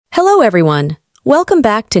Hello everyone! Welcome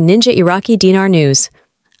back to Ninja Iraqi Dinar News.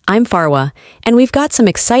 I'm Farwa, and we've got some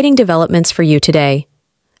exciting developments for you today.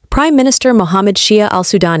 Prime Minister Mohammed Shia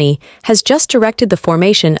al-Sudani has just directed the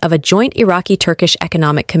formation of a joint Iraqi-Turkish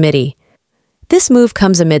Economic Committee. This move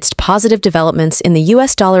comes amidst positive developments in the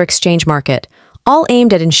US dollar exchange market, all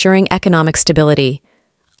aimed at ensuring economic stability.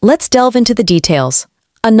 Let's delve into the details.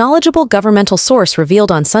 A knowledgeable governmental source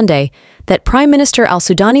revealed on Sunday that Prime Minister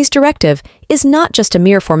al-Sudani's directive is not just a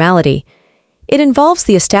mere formality. It involves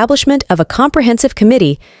the establishment of a comprehensive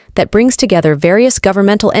committee that brings together various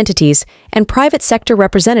governmental entities and private sector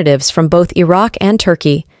representatives from both Iraq and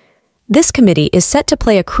Turkey. This committee is set to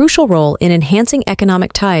play a crucial role in enhancing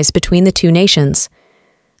economic ties between the two nations.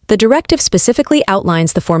 The directive specifically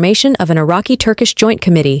outlines the formation of an Iraqi-Turkish joint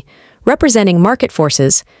committee representing market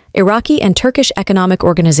forces, Iraqi and Turkish economic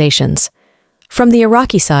organizations. From the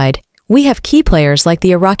Iraqi side, we have key players like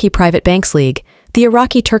the Iraqi Private Banks League, the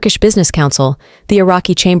Iraqi-Turkish Business Council, the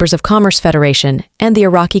Iraqi Chambers of Commerce Federation, and the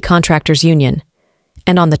Iraqi Contractors Union.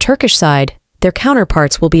 And on the Turkish side, their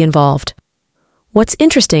counterparts will be involved. What's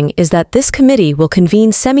interesting is that this committee will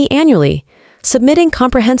convene semi-annually, submitting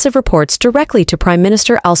comprehensive reports directly to Prime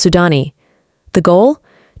Minister al-Sudani. The goal?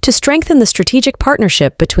 To strengthen the strategic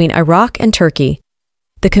partnership between Iraq and Turkey.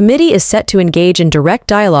 The committee is set to engage in direct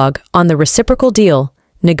dialogue on the reciprocal deal,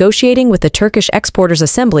 negotiating with the Turkish Exporters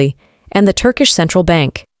Assembly and the Turkish Central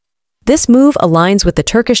Bank. This move aligns with the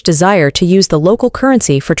Turkish desire to use the local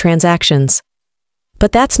currency for transactions.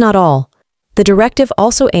 But that's not all. The directive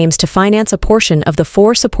also aims to finance a portion of the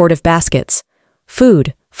four supportive baskets: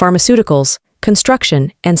 food, pharmaceuticals,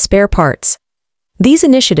 construction, and spare parts. These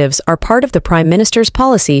initiatives are part of the Prime Minister's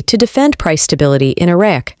policy to defend price stability in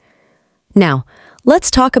Iraq. Now,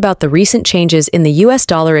 let's talk about the recent changes in the US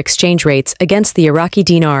dollar exchange rates against the Iraqi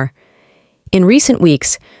dinar. In recent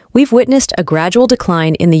weeks, we've witnessed a gradual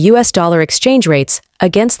decline in the US dollar exchange rates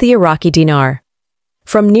against the Iraqi dinar.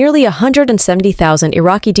 From nearly 170,000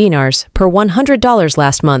 Iraqi dinars per $100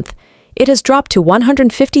 last month, it has dropped to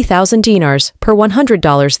 150,000 dinars per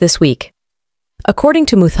 $100 this week. According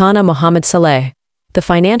to Muthana Mohammed Saleh, the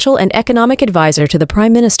financial and economic advisor to the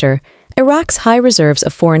Prime Minister, Iraq's high reserves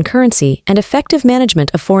of foreign currency and effective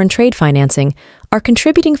management of foreign trade financing are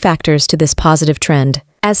contributing factors to this positive trend.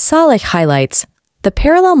 As Saleh highlights, the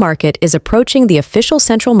parallel market is approaching the official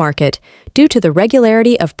central market due to the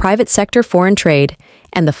regularity of private sector foreign trade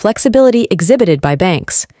and the flexibility exhibited by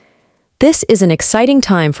banks. This is an exciting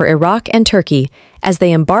time for Iraq and Turkey as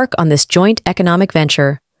they embark on this joint economic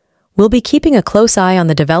venture. We'll be keeping a close eye on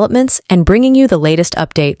the developments and bringing you the latest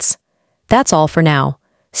updates. That's all for now.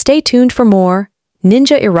 Stay tuned for more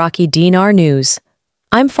Ninja Iraqi Dinar News.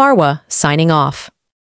 I'm Farwa, signing off.